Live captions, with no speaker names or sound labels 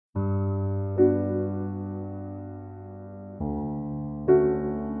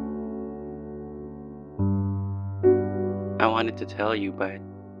I wanted to tell you, but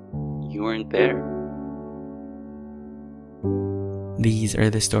you weren't there. These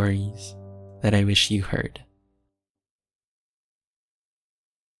are the stories that I wish you heard.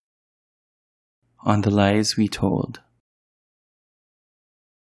 On the Lies We Told.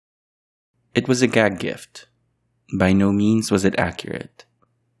 It was a gag gift. By no means was it accurate.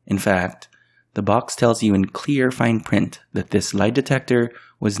 In fact, the box tells you in clear fine print that this lie detector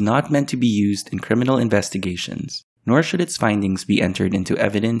was not meant to be used in criminal investigations, nor should its findings be entered into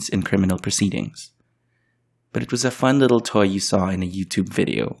evidence in criminal proceedings. But it was a fun little toy you saw in a YouTube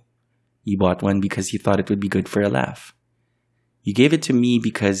video. You bought one because you thought it would be good for a laugh. You gave it to me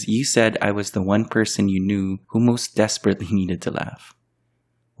because you said I was the one person you knew who most desperately needed to laugh.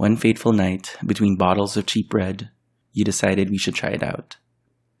 One fateful night, between bottles of cheap bread, you decided we should try it out.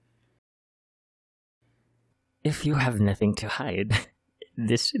 If you have nothing to hide,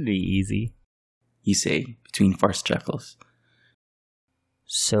 this should be easy. You say, between forced chuckles.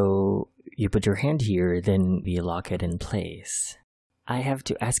 So, you put your hand here, then we lock it in place. I have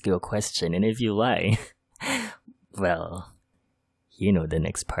to ask you a question, and if you lie, well, you know the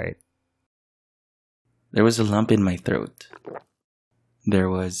next part. There was a lump in my throat. There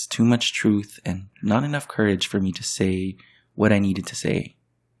was too much truth and not enough courage for me to say what I needed to say.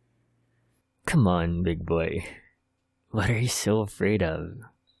 Come on, big boy. What are you so afraid of?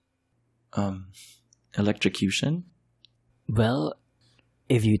 Electrocution? Well,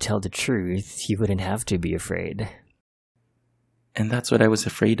 if you tell the truth, you wouldn't have to be afraid. And that's what I was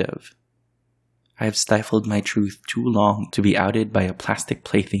afraid of. I have stifled my truth too long to be outed by a plastic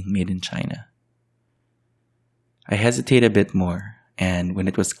plaything made in China. I hesitate a bit more, and when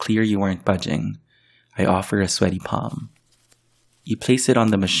it was clear you weren't budging, I offer a sweaty palm. You place it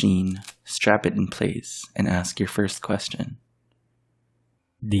on the machine, strap it in place, and ask your first question.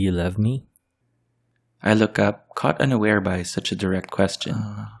 Do you love me? I look up, caught unaware by such a direct question.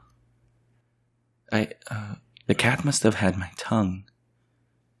 The cat must have had my tongue.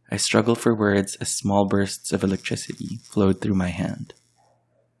 I struggle for words as small bursts of electricity flowed through my hand.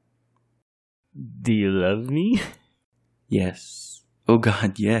 Do you love me? Yes. Oh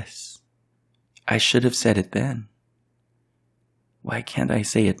God, yes. I should have said it then. Why can't I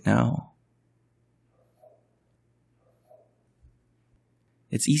say it now?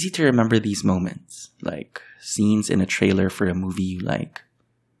 It's easy to remember these moments, like scenes in a trailer for a movie you like.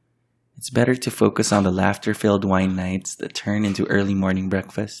 It's better to focus on the laughter-filled wine nights that turn into early morning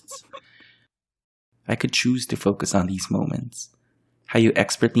breakfasts. I could choose to focus on these moments. How you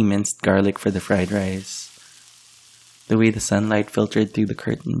expertly minced garlic for the fried rice. The way the sunlight filtered through the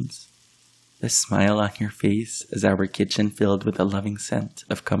curtains. The smile on your face as our kitchen filled with a loving scent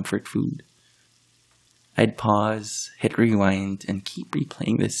of comfort food. I'd pause, hit rewind, and keep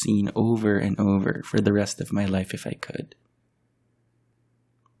replaying this scene over and over for the rest of my life if I could.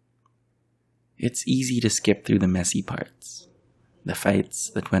 It's easy to skip through the messy parts. The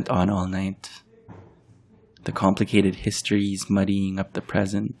fights that went on all night. The complicated histories muddying up the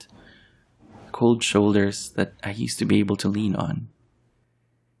present. Cold shoulders that I used to be able to lean on.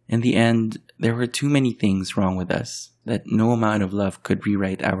 In the end, there were too many things wrong with us that no amount of love could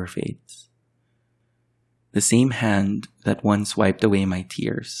rewrite our fates. The same hand that once wiped away my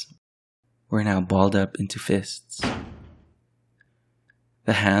tears were now balled up into fists.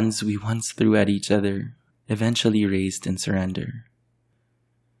 The hands we once threw at each other eventually raised in surrender.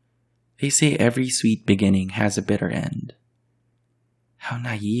 They say every sweet beginning has a bitter end. How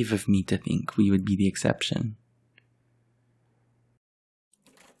naive of me to think we would be the exception.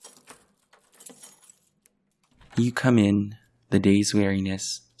 You come in, the day's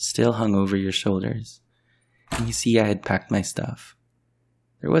weariness still hung over your shoulders, and you see I had packed my stuff.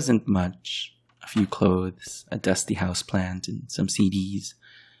 There wasn't much, a few clothes, a dusty houseplant, and some CDs.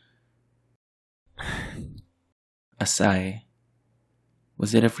 A sigh.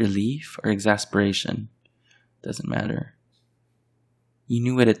 Was it of relief or exasperation? Doesn't matter. You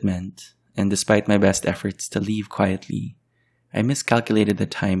knew what it meant, and despite my best efforts to leave quietly, I miscalculated the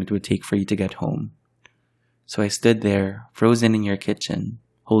time it would take for you to get home. So I stood there, frozen in your kitchen,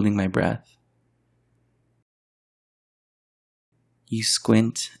 holding my breath. You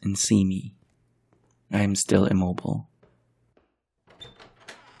squint and see me. I am still immobile.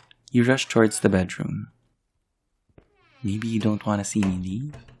 You rush towards the bedroom. Maybe you don't want to see me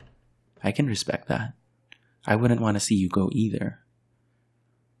leave? I can respect that. I wouldn't want to see you go either.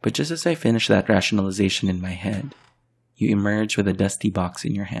 But just as I finish that rationalization in my head, you emerge with a dusty box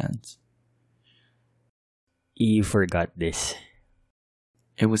in your hands. You forgot this.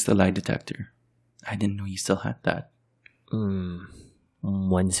 It was the lie detector. I didn't know you still had that.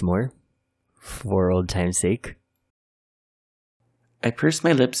 Once more? For old time's sake? I purse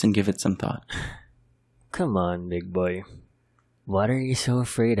my lips and give it some thought. Come on, big boy. What are you so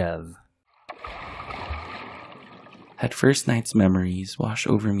afraid of? That first night's memories wash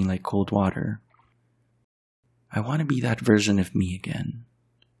over me like cold water. I want to be that version of me again.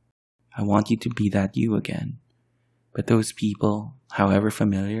 I want you to be that you again. But those people, however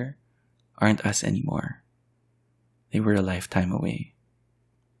familiar, aren't us anymore. They were a lifetime away.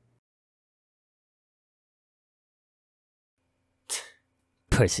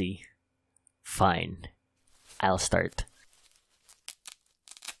 Pussy. Fine. I'll start.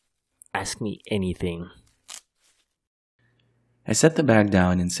 Ask me anything. I set the bag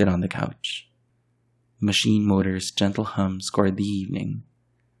down and sit on the couch. The machine motor's gentle hum scored the evening.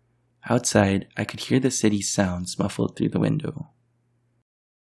 Outside, I could hear the city's sounds muffled through the window.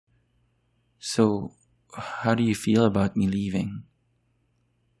 So, how do you feel about me leaving?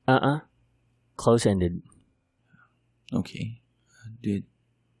 Close-ended. Okay. Did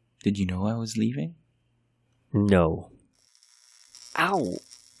you know I was leaving? No. Ow!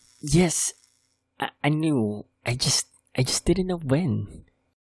 Yes, I knew. I just didn't know when.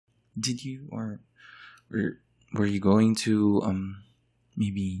 Did you, or were you going to,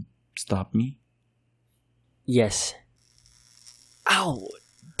 maybe stop me? Yes. Ow!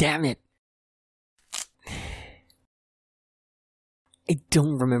 Damn it! I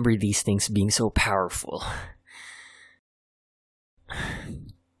don't remember these things being so powerful.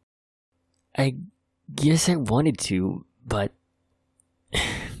 I guess I wanted to, but...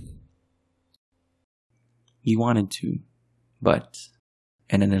 You wanted to, but,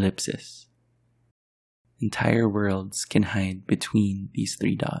 and an ellipsis. Entire worlds can hide between these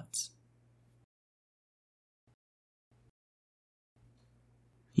 3 dots.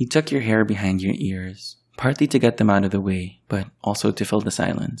 You tuck your hair behind your ears, partly to get them out of the way, but also to fill the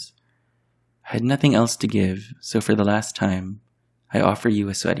silence. I had nothing else to give, so for the last time, I offer you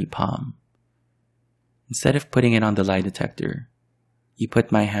a sweaty palm. Instead of putting it on the lie detector, you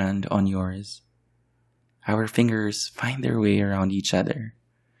put my hand on yours. Our fingers find their way around each other,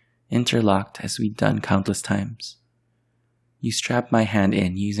 interlocked as we've done countless times. You strap my hand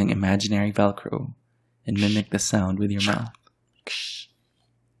in using imaginary Velcro and mimic the sound with your mouth.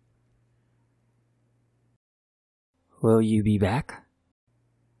 Will you be back?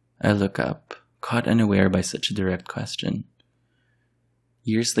 I look up, caught unaware by such a direct question.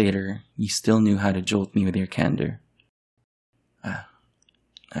 Years later, you still knew how to jolt me with your candor.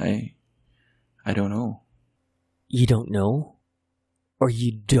 I don't know. You don't know? Or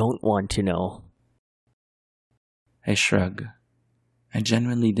you don't want to know? I shrug. I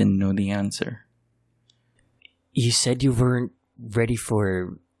genuinely didn't know the answer. You said you weren't ready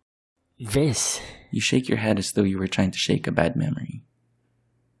for this. You shake your head as though you were trying to shake a bad memory.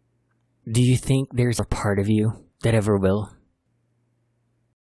 Do you think there's a part of you that ever will?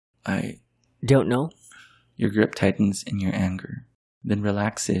 I don't know. Your grip tightens in your anger, then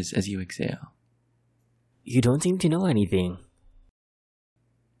relaxes as you exhale. You don't seem to know anything.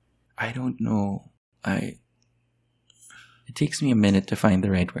 I don't know. It takes me a minute to find the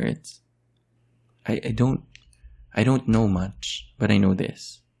right words. I don't know much, but I know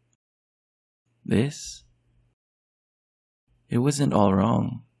this. This? It wasn't all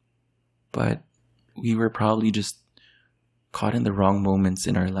wrong, but we were probably just caught in the wrong moments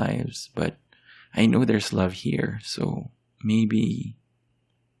in our lives, but I know there's love here, so maybe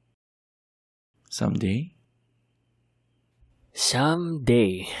someday?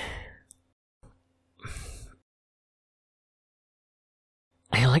 Someday.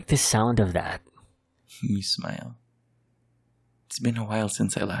 I like the sound of that. You smile. It's been a while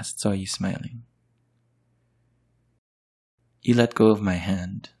since I last saw you smiling. You let go of my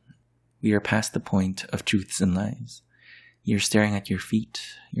hand. We are past the point of truths and lies. You're staring at your feet,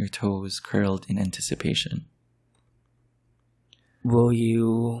 your toes curled in anticipation. Will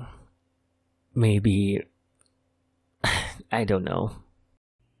you... maybe... I don't know.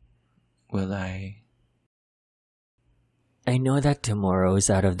 Will I... I know that tomorrow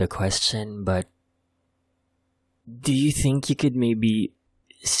is out of the question, but... do you think you could maybe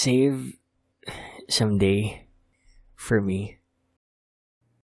save someday for me?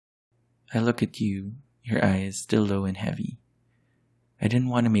 I look at you, your eyes still low and heavy. I didn't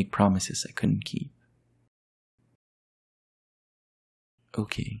want to make promises I couldn't keep.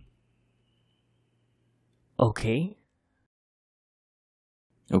 Okay. Okay?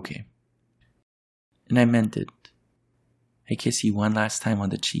 Okay. And I meant it. I kiss you one last time on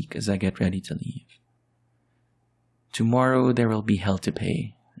the cheek as I get ready to leave. Tomorrow there will be hell to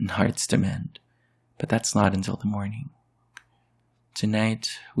pay and hearts to mend, but that's not until the morning.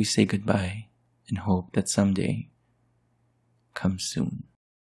 Tonight we say goodbye and hope that someday comes soon.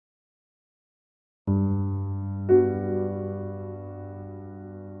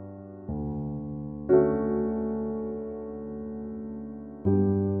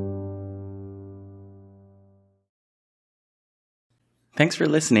 Thanks for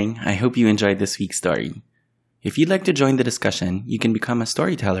listening. I hope you enjoyed this week's story. If you'd like to join the discussion, you can become a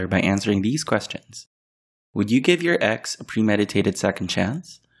storyteller by answering these questions. Would you give your ex a premeditated second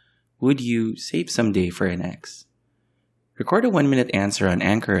chance? Would you save some day for an ex? Record a 1-minute answer on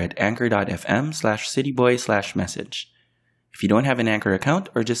Anchor at anchor.fm/cityboy/message. If you don't have an Anchor account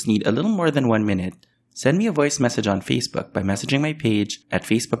or just need a little more than 1 minute, send me a voice message on Facebook by messaging my page at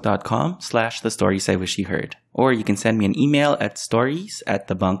facebook.com/thestoriesIwishYouHeard. Or you can send me an email at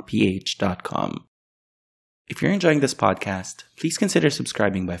stories@thebunkph.com. If you're enjoying this podcast, please consider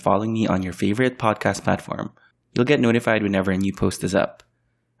subscribing by following me on your favorite podcast platform. You'll get notified whenever a new post is up.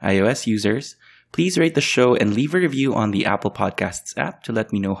 iOS users, please rate the show and leave a review on the Apple Podcasts app to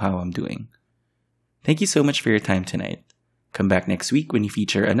let me know how I'm doing. Thank you so much for your time tonight. Come back next week when you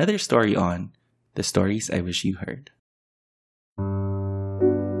feature another story on The Stories I Wish You Heard.